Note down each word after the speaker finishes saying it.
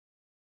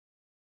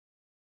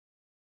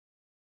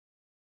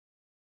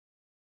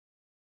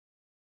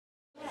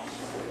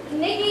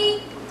Nikki!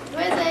 Who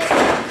is it?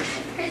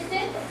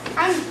 Kristen?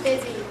 I'm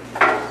busy.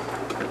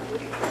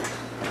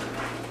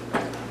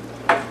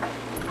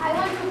 I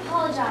want to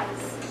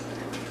apologize.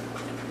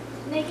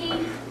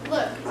 Nikki?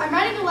 Look, I'm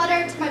writing a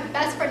letter to my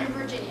best friend in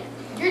Virginia.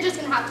 You're just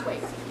gonna have to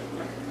wait.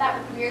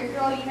 That weird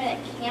girl you met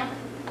at camp?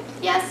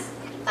 Yes,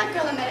 that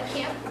girl I met at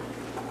camp.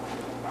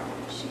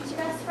 She's your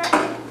best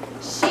friend?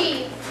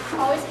 She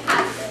always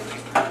has been.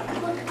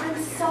 Look,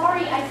 I'm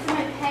sorry I threw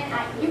my pen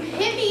at you. You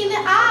hit me in the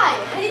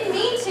eye. I didn't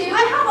mean to.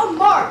 I have a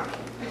mark.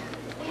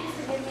 Please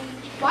forgive me.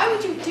 Why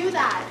would you do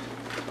that?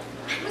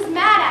 I was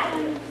mad at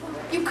you.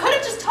 You could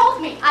have just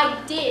told me.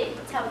 I did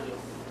tell you.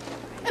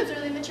 It was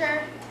really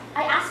mature.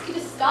 I asked you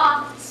to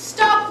stop.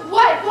 Stop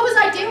what? What was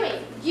I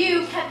doing?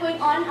 You kept going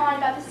on and on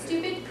about the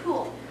stupid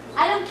pool.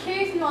 I don't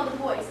care if you know all the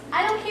boys.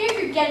 I don't care if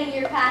you're getting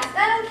your pass.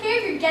 I don't care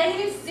if you're getting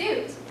a new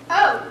suit.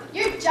 Oh,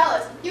 you're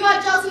jealous. You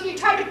got jealous when you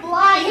tried to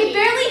blind me. He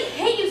barely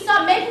hate you.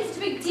 Stop making such a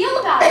big deal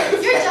about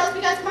it. You're jealous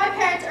because my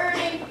parents are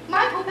earning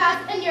my pool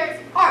pass and yours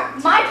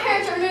aren't. My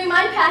parents are renewing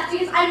my pass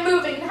because I'm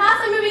moving. The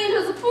house I'm moving into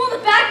is a pool in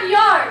the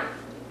backyard.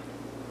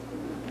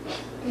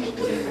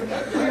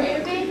 You're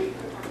moving?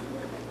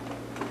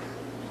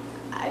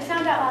 I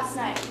found out last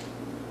night.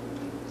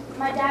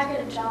 My dad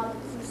got a job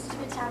in some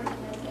stupid town in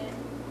Connecticut.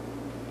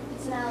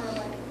 It's an hour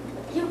away.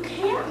 You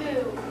can't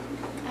move.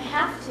 I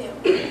have to.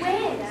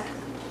 When?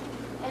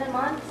 In a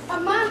month? A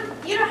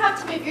month? You don't have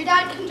to move. Your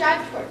dad can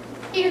drive to work.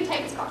 He can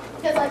take his car.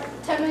 He has like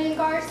 10 million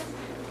cars.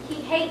 He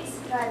hates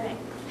driving.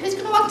 Who's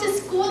going to walk to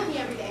school with me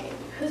every day?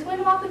 Who's going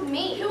to walk with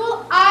me? Who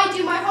will I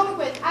do my homework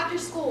with after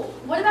school?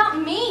 What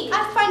about me? I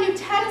have to find a new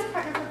tennis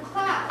partner for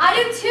class. I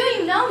do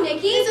too, you know,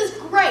 Nikki. This is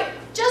great.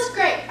 Just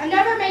great. I'm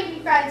never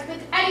making friends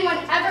with anyone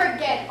ever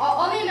again.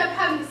 I'll only end up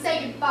having to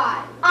say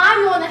goodbye.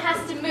 I'm the one that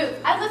has to move.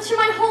 I've lived here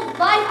my whole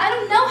life. I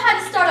don't know how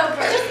to start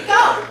over. Just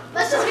go.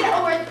 Let's just get it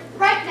over with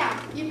right now.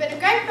 You've been a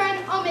great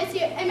friend. I'll miss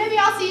you. And maybe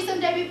I'll see you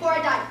someday before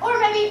I die. Or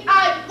maybe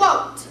I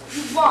won't.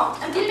 You won't.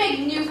 I'm going to make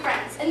new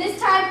friends. And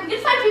this time, I'm going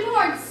to find people who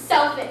aren't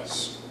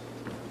selfish.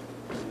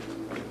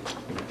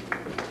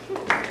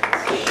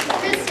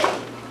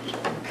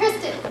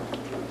 Kristen.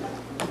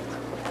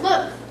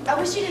 Look, I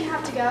wish you didn't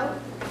have to go.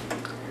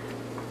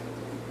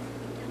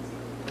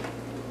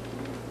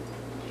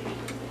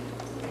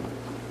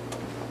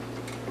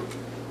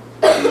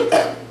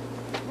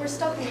 We're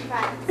still being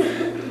friends,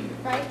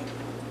 right?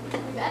 You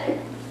better.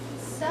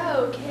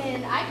 So,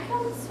 can I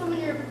come swim in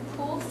your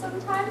pool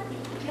sometime?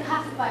 You'll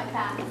have to buy a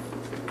pass.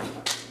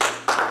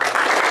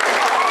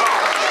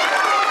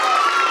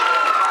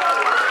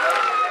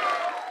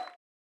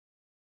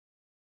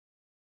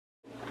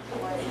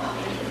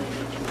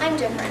 I'm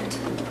different.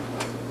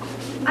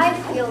 I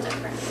feel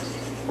different.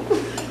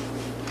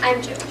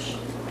 I'm Jewish.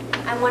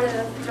 I'm one of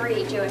the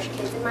 3 Jewish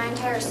kids in my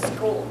entire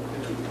school.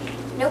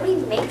 Nobody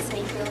makes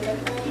me feel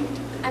different.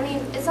 I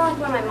mean, it's not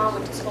like when my mom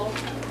went to school.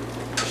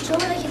 She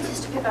told me the kids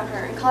used to pick on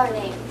her and call her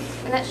names,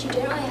 and that she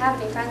didn't really have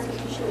any friends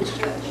because she was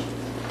Jewish.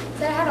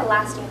 That it had a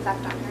lasting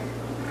effect on her.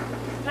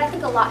 But I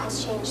think a lot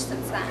has changed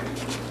since then.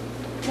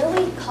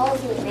 Nobody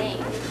calls me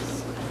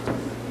names.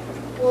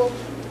 Well,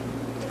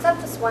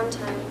 except this one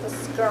time,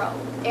 this girl,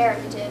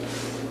 Erica, did.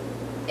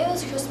 It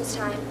was Christmas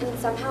time, and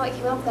somehow it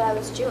came up that I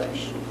was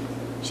Jewish.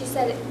 She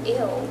said,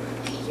 "Ew,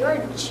 you're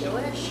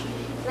Jewish?"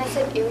 And I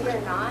said, "Ew,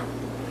 you're not."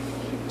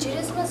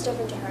 Judaism is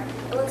different to her,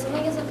 and when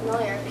something isn't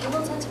familiar,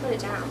 people tend to put it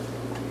down.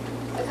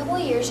 A couple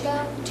of years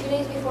ago, 2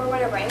 days before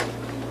winter break,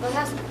 my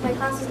class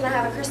was going to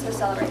have a Christmas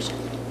celebration.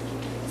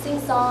 Sing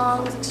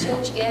songs,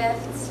 exchange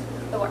gifts,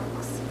 the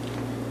works.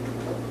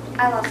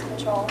 I lost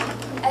control.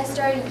 I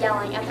started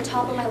yelling at the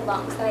top of my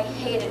lungs that I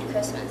hated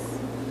Christmas.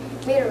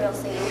 Made a real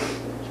scene.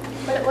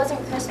 But it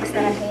wasn't Christmas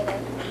that I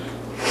hated.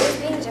 It was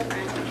being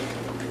different.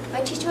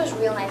 My teacher was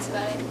real nice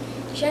about it.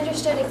 She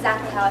understood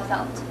exactly how I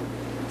felt.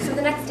 So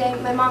the next day,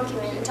 my mom came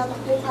in and told the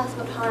whole class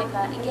about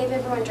Hanukkah and gave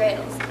everyone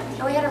dreidels,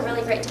 and we had a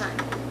really great time.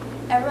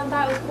 Everyone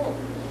thought it was cool.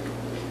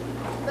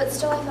 But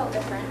still, I felt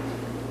different.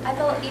 I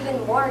felt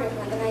even more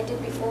different than I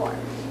did before.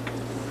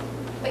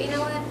 But you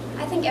know what?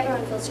 I think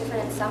everyone feels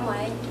different in some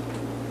way.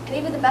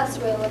 Maybe the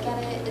best way to look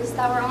at it is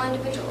that we're all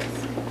individuals.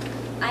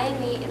 I am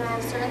me, and I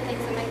have certain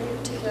things that make me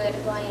particular to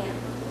who I am.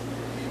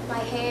 My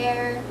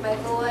hair, my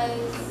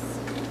voice,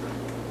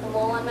 the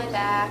mole on my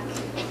back,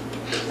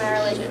 my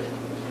religion.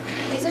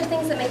 These are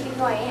things that make me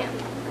who I am,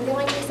 and the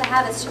only choice I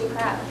have is to be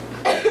proud.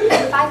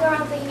 If I go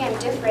around thinking I'm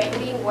different and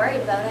being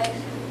worried about it,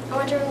 I'm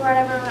wondering what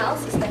everyone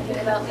else is thinking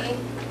about me.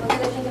 Maybe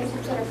they think I'm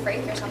some sort of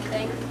freak or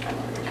something.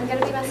 I'm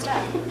gonna be messed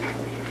up.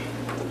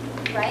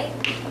 Right?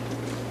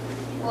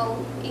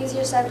 Well,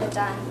 easier said than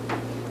done.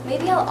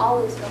 Maybe I'll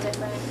always feel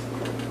different.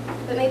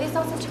 But maybe it's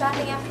not such a bad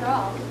thing after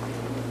all.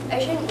 I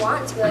shouldn't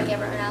want to be like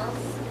everyone else.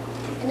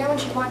 And no one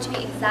should want to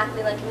be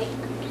exactly like me.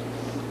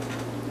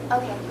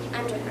 Okay,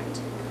 I'm different.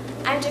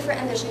 I'm different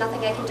and there's nothing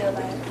I can do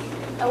about it.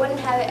 I wouldn't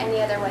have it any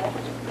other way.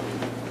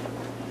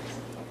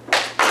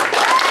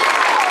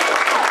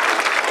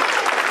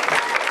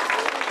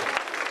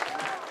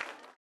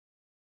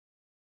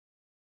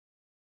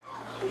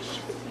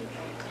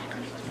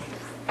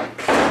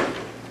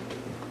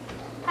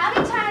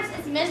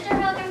 Mr.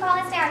 Pilgrim called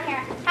us down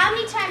here. How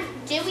many times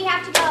do we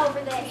have to go over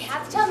this? You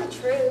have to tell him the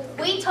truth.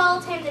 We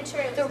told him the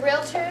truth. The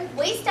real truth?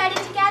 We studied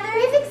together.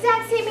 We have the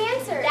exact same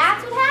answers.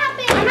 That's what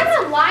happened. I'm not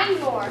gonna lie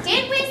anymore.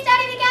 Did we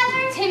study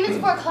together? 10 minutes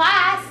before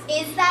class.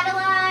 Is that a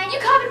lie? You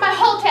copied my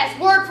whole test,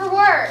 word for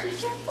word.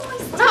 Keep your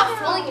voice I'm not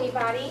down. fooling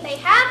anybody. They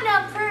have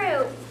no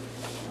proof.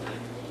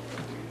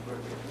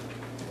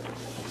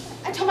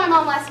 I told my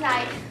mom last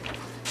night.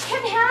 She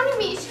kept hounding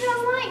me. She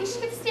was lying. She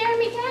kept staring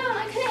me down.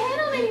 I couldn't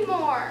handle it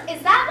anymore.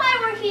 Is that why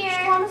we're here?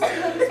 She promised to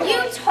let me You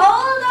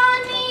told on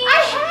me?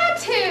 I had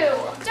to.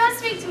 Don't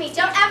speak to me.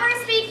 Don't ever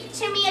speak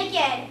to me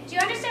again. Do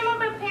you understand what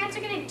my parents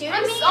are going to do to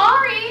I'm me?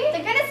 sorry.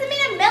 They're going to send me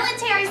to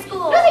military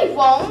school. No, they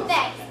won't.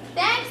 Thanks.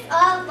 Thanks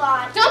a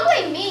lot. Don't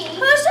blame me.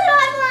 Who should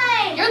I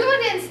blame? You're the one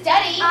who didn't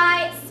study.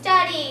 I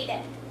studied.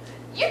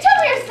 You told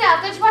me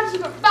yourself that you watched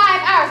you for 5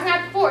 hours the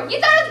night before. You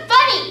thought it was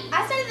funny.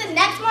 I studied the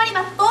next morning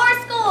before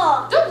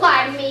school. Don't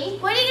lie to me.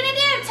 What are you going to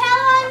do? Tell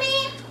on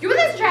me? You're the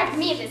one that's dragged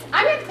me into this.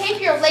 I'm going to pay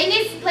for your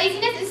laziness,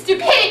 and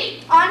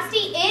stupidity.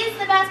 Honesty is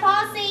the best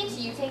policy.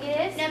 Do you think it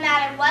is? No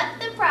matter what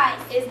the price.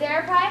 Is there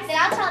a price? Then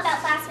I'll tell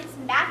about last week's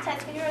math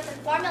test when you wrote the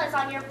formulas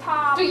on your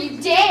palm. Do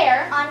you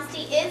dare?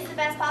 Honesty is the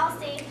best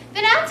policy.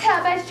 Then I'll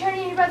tell about you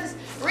turning in your brother's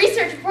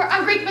research report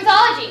on Greek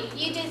mythology.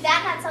 You do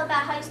that, and I'll tell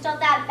about how you stole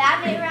that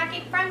badminton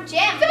racket from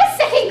Jim. From the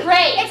 2nd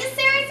grade. It's a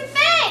serious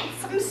offense.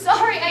 I'm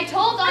sorry. I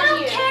told on I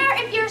don't you.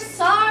 care if you're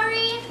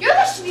sorry. You're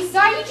the should be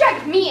sorry. You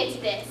dragged me into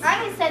this.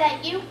 I'm going to say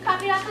that you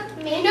copied off of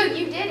me. No,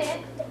 you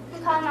didn't.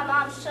 I'm calling my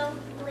mom. She'll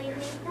believe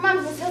me. Your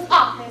mom's in his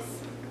office.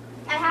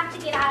 I have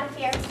to get out of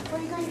here. Where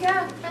are you going to go?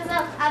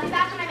 Brazil, I'll be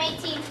back when I'm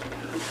 18.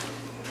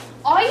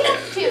 All you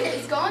have to do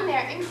is go in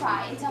there and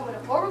cry and tell me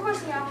what a horrible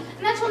person you are,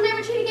 and that you'll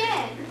never cheat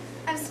again.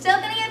 I'm still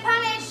going to get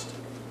punished.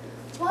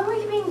 When were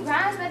you being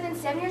grounded by then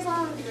 7 years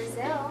old in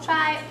Brazil?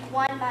 Try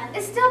 1 month.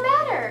 It's still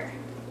better.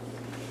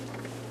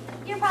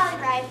 You're probably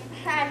right.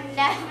 I'm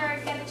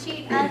never going to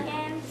cheat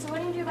again. So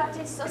what do you do about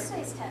today's social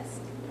studies test?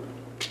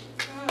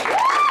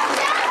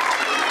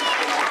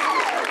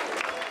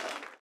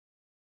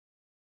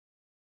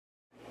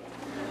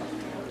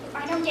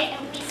 I don't get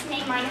at least an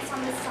A-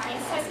 on the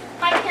science test,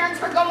 my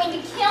parents are going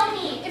to kill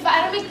me. If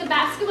I don't make the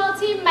basketball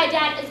team, my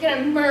dad is going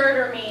to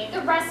murder me.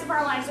 The rest of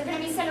our lives are going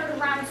to be centered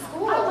around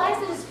school. Our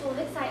lives are just full of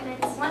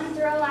excitement, one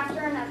thrill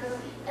after another.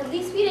 At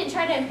least we didn't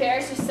try to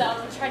embarrass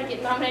ourselves and try to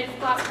get nominated for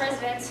class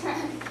president.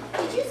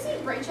 Did you see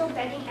Rachel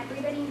begging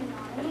everybody to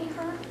nominate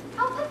her?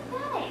 How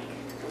pathetic.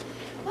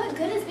 What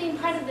good is being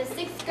part of the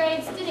 6th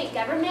grade student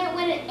government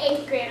when an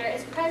 8th grader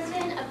is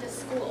president of the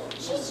school?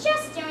 She's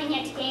just doing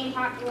it to gain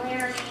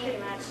popularity. Pretty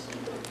much.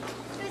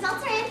 The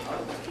results are in.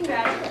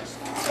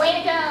 Congratulations.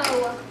 Way to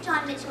go.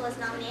 John Mitchell was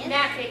nominated.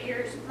 That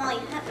figures. Molly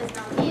Hunt was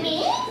nominated.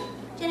 Me?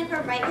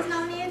 Jennifer Wright was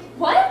nominated.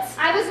 What?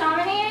 I was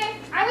nominated?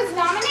 I was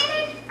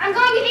nominated? I'm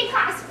going to be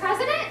class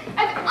president?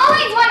 I've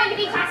always wanted to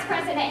be class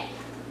president.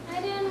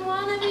 I didn't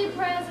want to be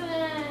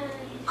president.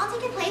 I'll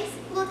take your place.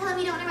 We'll tell him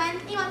you don't want to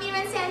run. You want me to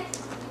run instead.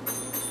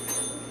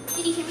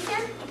 Did you hear me,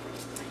 Sam?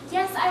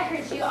 Yes, I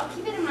heard you. I'll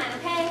keep it in mind,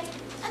 okay?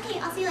 Okay,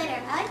 I'll see you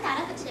later. I like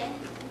that outfit today.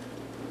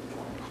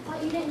 I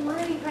thought you didn't want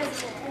to be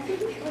president.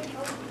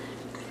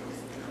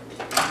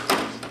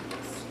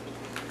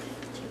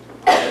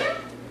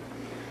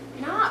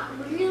 Not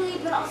really,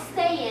 but I'll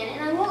stay in,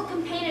 and I won't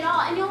campaign at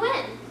all, and you'll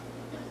win.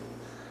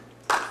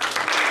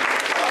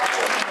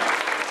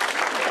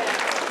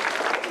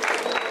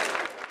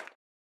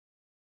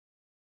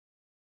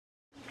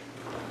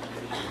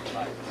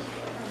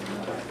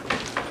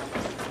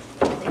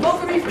 Vote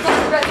for me for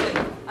class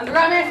president. I'm the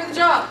right man for the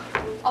job.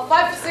 I'll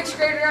fight for 6th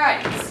grade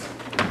rights.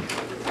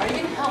 Are you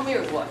gonna help me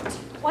or what?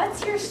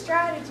 What's your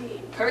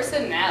strategy?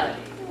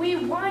 Personality. We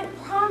want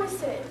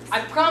promises.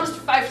 I promised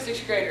to fight for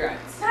 6th grade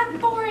rights. Not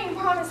boring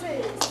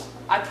promises.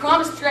 I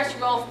promised to dress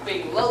you all for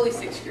being lowly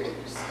 6th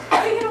graders.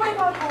 Are you gonna wipe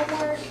out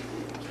homework?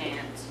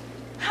 Can't.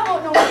 How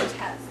about no more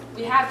tests?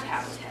 We have to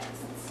have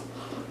tests.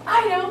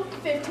 I know,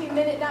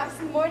 15-minute naps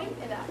in the morning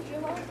and after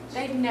lunch.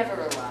 They'd never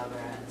allow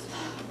that.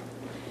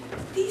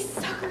 These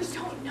suckers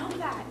don't know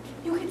that.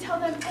 You can tell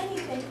them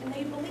anything and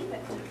they believe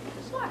it.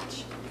 Just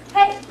watch.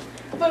 Hey,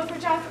 vote for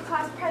John for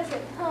class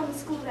president on the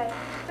school day,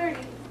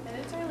 30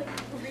 minutes early.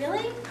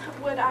 Really?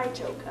 Would I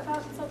joke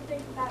about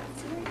something that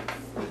serious?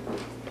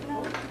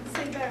 No,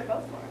 so you better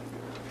vote for him.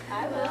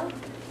 I will.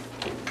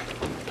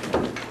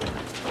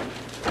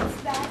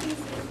 It's that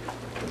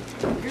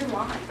easy. You're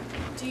lying.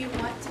 Do you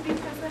want to be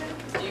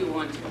president? Do you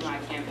want to be my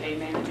campaign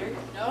manager?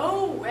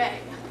 No way.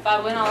 If I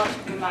win, I'll let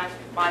you be my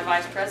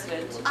vice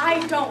president.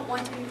 I don't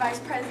want to be vice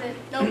president.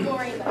 No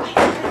boring vice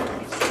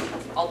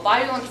president. I'll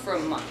buy you lunch for a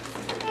month.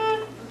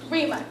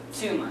 3 months.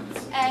 2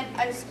 months. And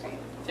ice cream.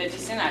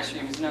 50-cent ice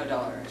cream is no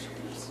dollar ice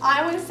creams.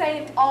 I want to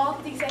say in all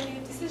the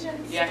executive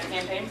decisions. You have to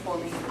campaign for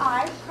me.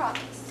 I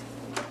promise.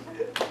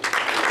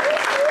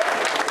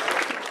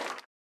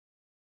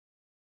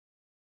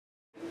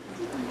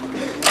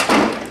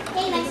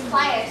 Hey, nice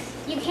flyers.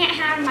 You can't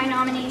have my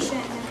nomination.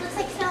 Looks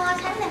like you spent a lot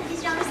of time with them. Did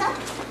you draw yourself?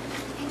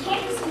 I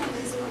can't be so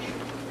busy.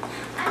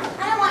 I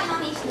don't want your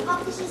nomination. The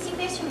competition is too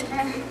fierce for me.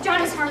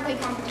 John is hardly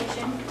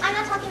competition.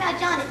 about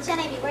John, it's Jen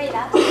I'd be worried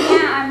about.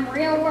 Yeah, I'm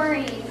real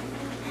worried.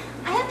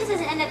 I hope this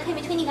doesn't end up in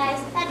between you guys.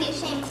 That'd be a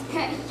shame.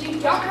 You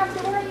don't have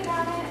to worry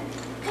about it.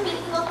 I mean,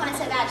 we both want it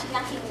so bad, she's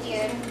not too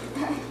weird.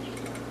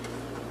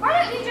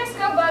 Why don't you just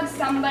go bug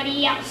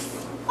somebody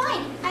else?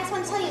 Fine, I just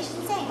want to tell you she's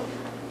insane.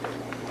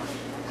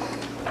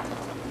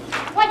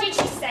 What did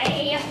she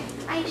say?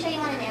 Are you sure you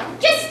want to know?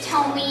 Just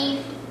tell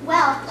me.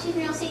 Well, she's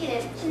real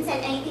secretive. She hasn't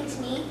said anything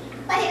to me.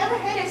 But I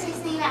overheard her say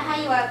something about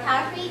how you are a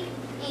power freak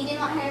and you didn't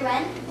want her to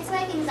run. It's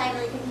one of the things I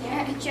really couldn't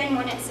hear. Jen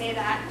wouldn't say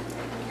that.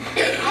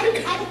 I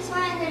could have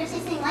sworn I heard her say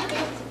something like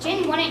it.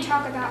 Jen wouldn't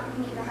talk about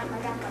me behind my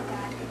back like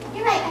that.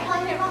 You're right, I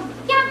probably heard it wrong.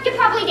 Yeah, you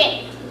probably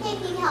did. Hey,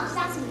 if you need help, just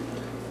ask me.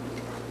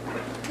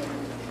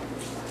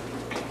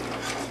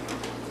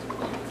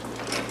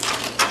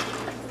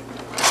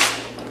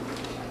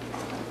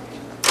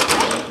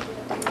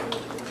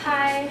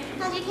 Hi.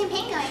 How's your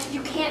campaign going?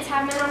 You can't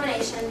have my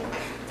nomination.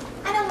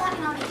 I don't want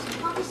a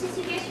nomination. Mom just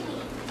 2 years for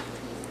me.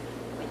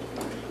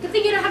 Good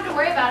thing you don't have to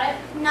worry about it.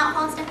 Not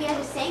all the stuff you guys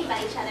are saying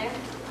about each other.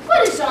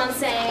 What is John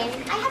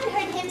saying? I haven't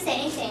heard him say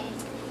anything.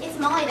 It's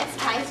Molly that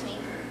surprised me.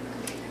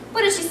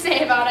 What does she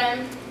say about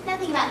him?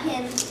 Nothing about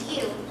him,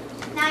 you.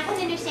 Now, I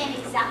couldn't understand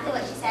exactly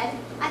what she said.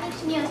 I think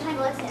she knew I was trying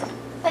to listen.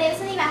 But it was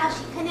something about how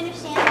she couldn't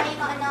understand why you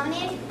got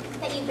nominated,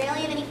 that you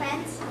barely have any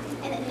friends,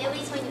 and that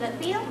nobody's going to vote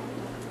for you.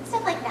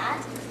 Stuff like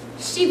that.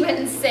 She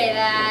wouldn't say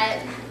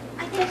that.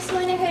 I could have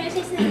sworn I heard her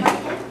say something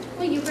like it.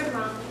 Well, you heard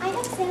wrong. I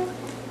think so.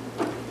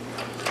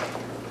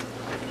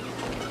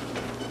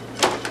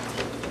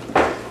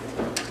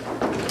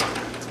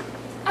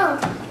 Oh,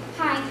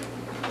 hi.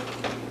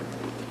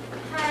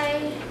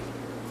 Hi.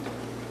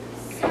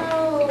 So,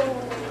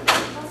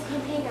 how's the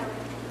campaign going?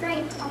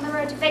 Great, on the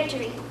road to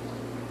victory.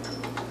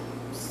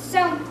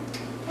 So,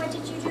 what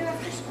did you do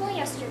after school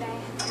yesterday?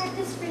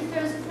 Practice free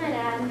throws with my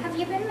dad. Have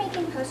you been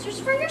making posters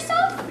for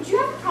yourself? Would you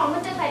have a problem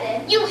with it if I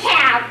did? You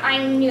have! I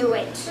knew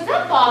it. Does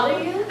that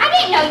bother you? I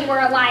didn't know you were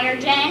a liar,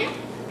 Jen.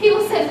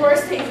 People said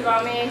worse things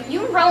about me.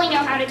 You really know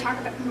how to talk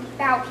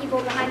about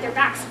people behind their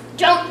backs,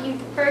 don't you?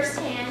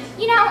 Firsthand.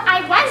 You know,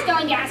 I was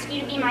going to ask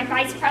you to be my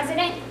vice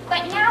president,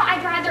 but now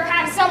I'd rather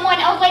have someone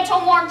a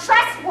little more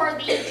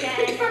trustworthy,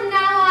 Jen. From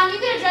now on, you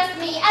can address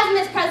me as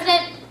Miss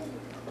President.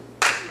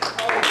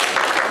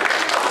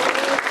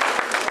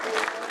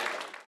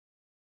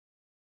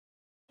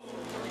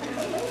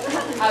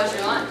 How was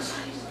your lunch?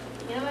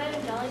 You know what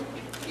I'm telling?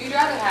 You'd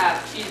rather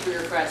have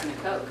cheeseburger, fries, and a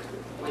Coke,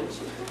 wouldn't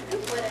you?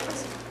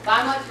 If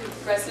I'm like your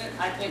president,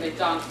 I'd make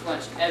McDonald's for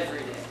lunch every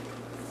day.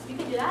 You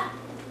can do that?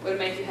 Would it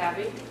make you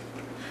happy?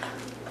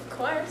 Of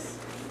course.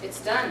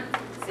 It's done.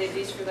 Save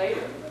these for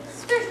later.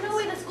 There's no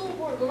way the school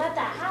board will let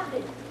that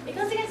happen. It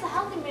goes against the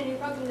health community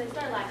program they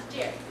started last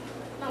year.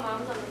 My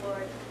mom's on the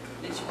board.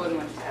 Then she wouldn't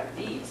want you to have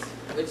these,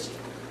 would she?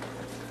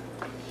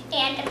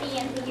 And at the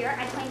end of the year,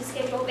 I plan to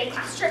schedule a big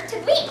class trip to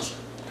the beach.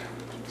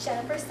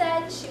 Jennifer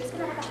said she was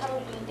going to have a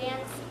Halloween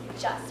dance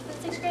just for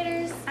the 6th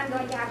graders. I'm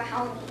going to have a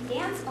Halloween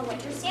dance, a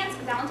winter's dance,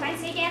 a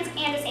Valentine's Day dance,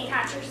 and a St.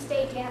 Patrick's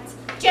Day dance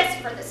just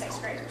for the 6th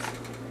graders.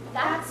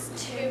 That's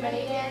too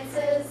many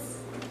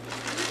dances.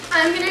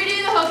 I'm going to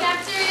do the whole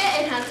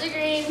cafeteria in Hunter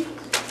Green.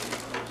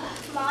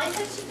 Molly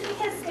said she's going to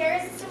get a stereo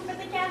system for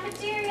the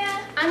cafeteria.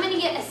 I'm going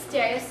to get a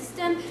stereo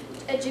system,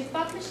 a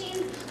jukebox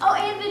machine, oh,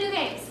 and video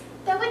games.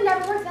 That would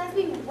never work. That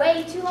would be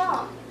way too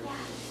long. Yeah.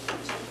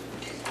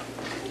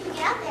 You can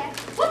get out there.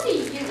 What do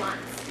you want?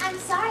 I'm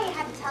sorry I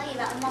had to tell you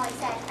about what Molly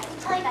said. I can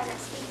tell you guys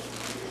next week.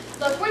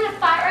 Look, we're in a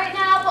fight right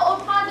now, but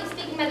we'll probably be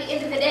speaking by the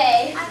end of the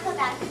day. I feel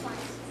bad for once.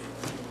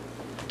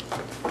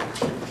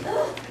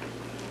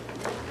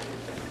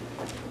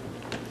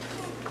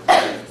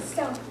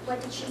 So,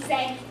 what did she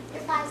say?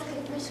 Your five's looking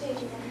at the first grade,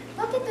 Junior.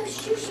 Look at those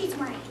shoes she's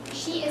wearing.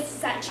 She is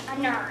such a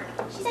nerd.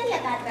 She said you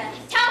had bad breath.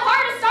 Tell her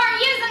to start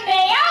using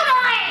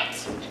deodorant!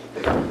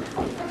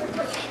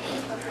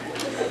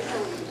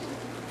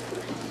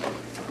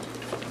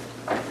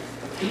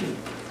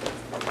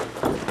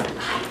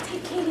 I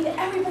take Katie to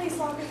everybody's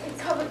lockers and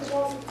cover the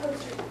walls with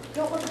posters.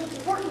 Don't look like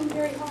you're working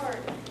very hard.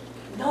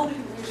 Nobody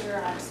believes a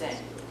word I'm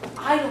saying.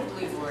 I don't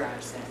believe a word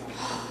I'm saying.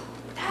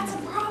 That's a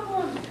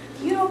problem.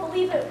 You don't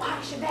believe it. Why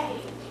should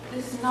they?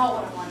 This is not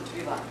what I want it to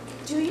be like.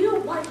 Do you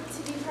want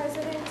to be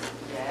president?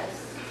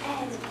 Yes?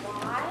 And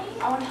why?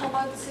 I want to help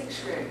out the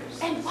 6th graders.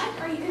 And what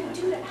are you going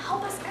to do to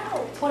help us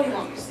out? What do you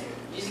want me to say?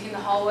 Music in the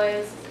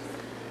hallways,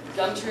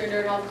 gum chewing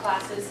during all the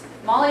classes.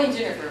 Molly and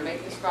Jennifer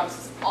make these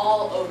promises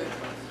all over the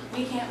place.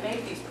 We can't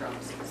make these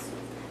promises.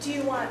 Do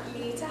you want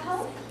me to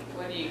help?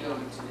 What are you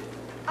going to do?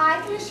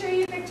 I can assure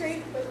you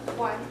victory with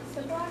one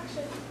simple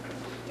action.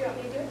 Do you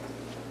want me to do it?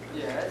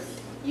 Yes?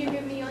 You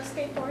give me your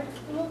skateboard,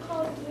 and we'll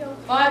call it a deal.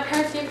 My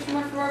parents gave it to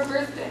me for our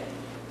birthday.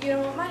 You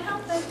don't want my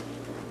help then?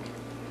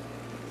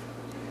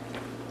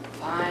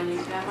 Fine, you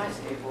can have my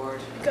skateboard.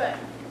 Good.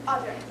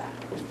 I'll be right back.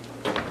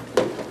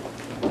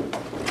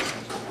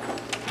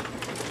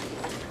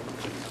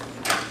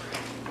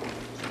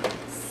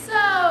 So,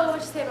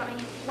 what'd you say about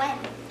me? When?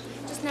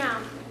 Just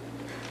now.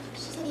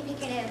 She said you pick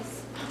your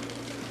nose.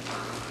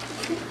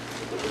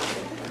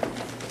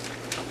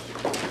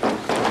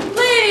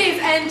 Ladies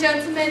And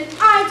gentlemen,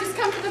 I've just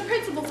come from the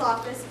principal's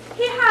office.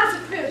 He has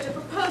approved a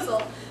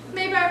proposal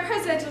made by our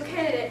presidential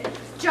candidate,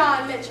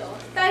 John Mitchell,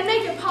 that would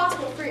make it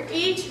possible for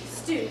each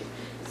student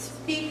to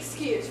be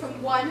excused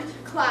from one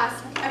class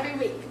every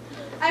week.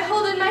 I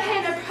hold in my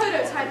hand a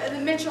prototype of the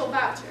Mitchell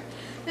voucher.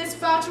 This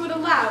voucher would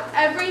allow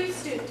every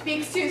student to be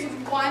excused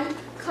from one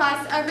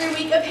class every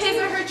week of his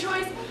or her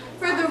choice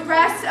for the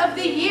rest of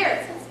the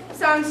year.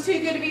 Sounds too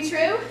good to be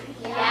true?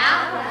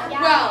 Yeah.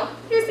 Well,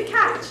 here's the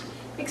catch.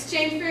 In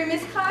exchange for your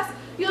missed class,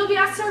 you'll be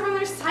asked to serve on the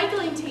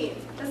recycling team.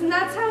 Doesn't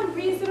that sound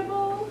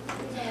reasonable?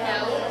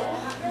 No.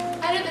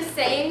 Under the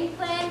same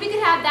plan, we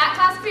could have that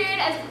class period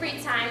as free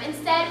time.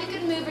 Instead, we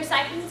could move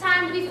recycling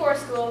time to before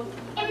school.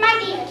 It might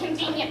be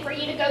inconvenient for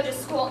you to go to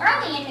school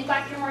early and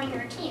neglect your morning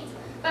routines.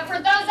 But for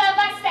those of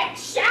us that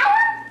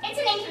shower, it's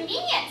an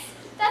inconvenience.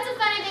 That's a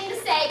funny thing to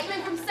say,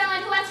 coming from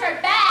someone who wants her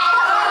bed.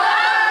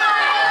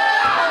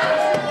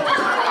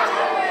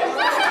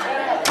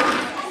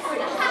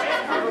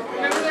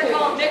 Remember, they're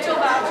called Mitchell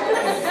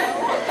vouchers.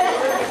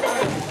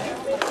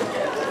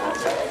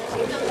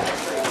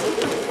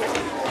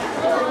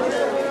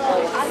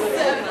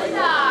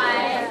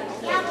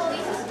 Yeah, but we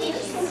just did.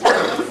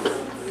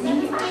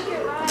 Never mind,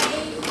 you're right.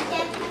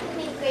 Again, you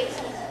made a great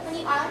choice. When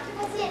you are elected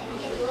president, and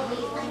you will be,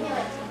 I know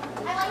it.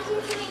 I want you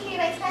to make me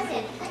your vice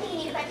president. I think you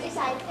need a friend at your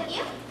side, don't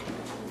you?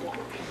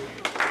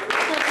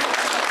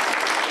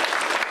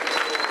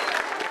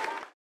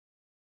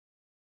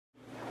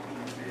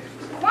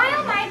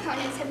 While my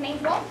opponents have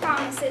made bold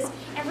promises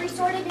and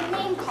resorted to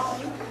name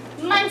calling,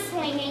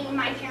 mudslinging,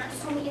 my parents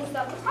told me is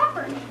the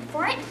proper name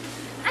for it,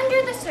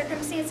 under the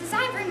circumstances,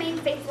 I've remained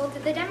faithful to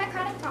the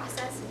democratic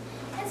process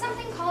and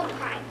something called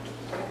pride.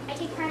 I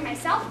take pride in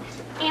myself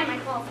and my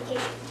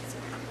qualifications.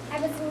 I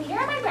was the leader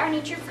of my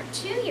Brownie troop for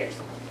 2 years,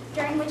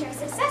 during which I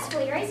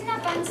successfully raised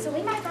enough funds to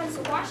lead my friends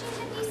to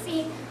Washington,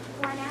 D.C.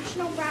 for our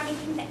National Brownie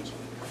Convention.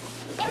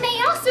 It may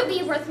also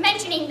be worth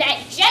mentioning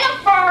that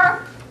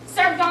Jennifer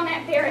served on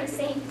that very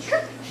same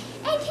troop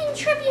and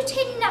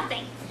contributed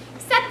nothing,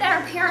 except that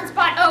her parents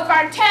bought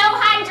over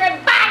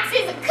 200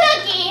 boxes of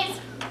cookies.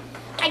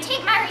 I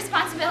take my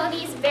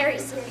responsibilities very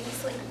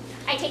seriously.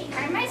 I take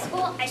pride in my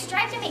school. I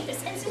strive to make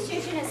this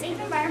institution a safe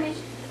environment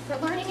for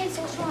learning and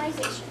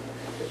socialization.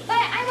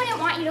 But I wouldn't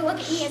want you to look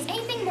at me as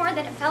anything more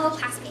than a fellow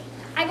classmate.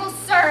 I will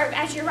serve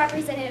as your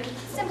representative,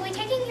 simply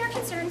taking your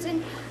concerns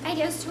and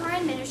ideas to our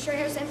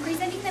administrators and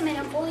presenting them in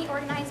a fully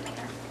organized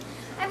manner.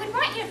 I would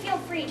want you to feel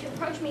free to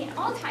approach me at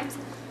all times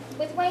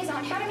with ways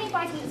on how to make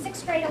life in the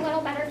 6th grade a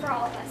little better for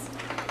all of us.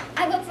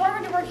 I look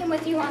forward to working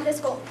with you on this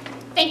goal.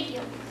 Thank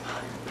you.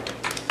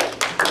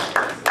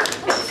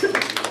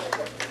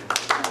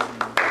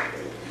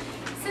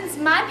 Since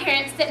my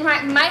parents didn't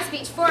write my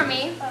speech for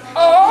me,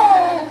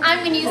 I'm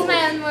going to use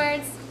my own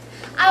words.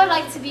 I would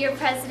like to be your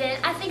president.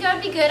 I think I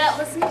would be good at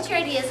listening to your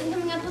ideas and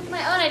coming up with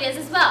my own ideas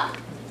as well.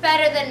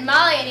 Better than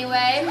Molly,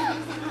 anyway.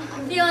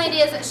 The only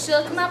ideas that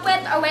she'll come up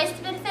with are ways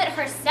to benefit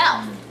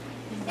herself.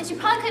 And she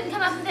probably couldn't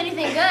come up with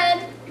anything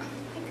good.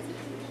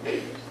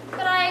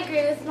 But I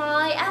agree with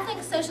Molly. I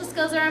think social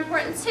skills are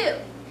important too.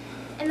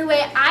 In the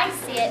way I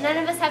see it, none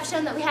of us have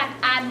shown that we have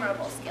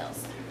admirable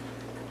skills.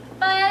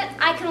 But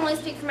I can only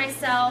speak for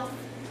myself.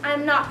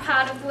 I'm not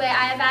proud of the way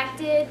I have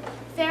acted.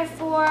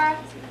 Therefore,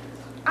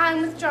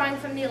 I'm withdrawing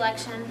from the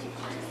election.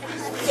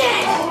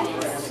 Yes!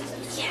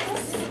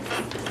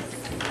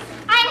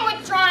 I'm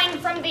withdrawing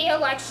from the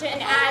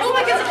election as... Oh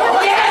my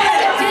God!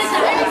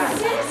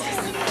 Yes!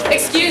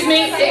 Excuse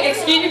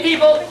me,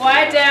 people,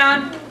 quiet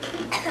down.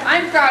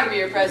 I'm proud to be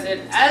your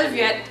president. As of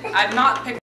yet, I've not picked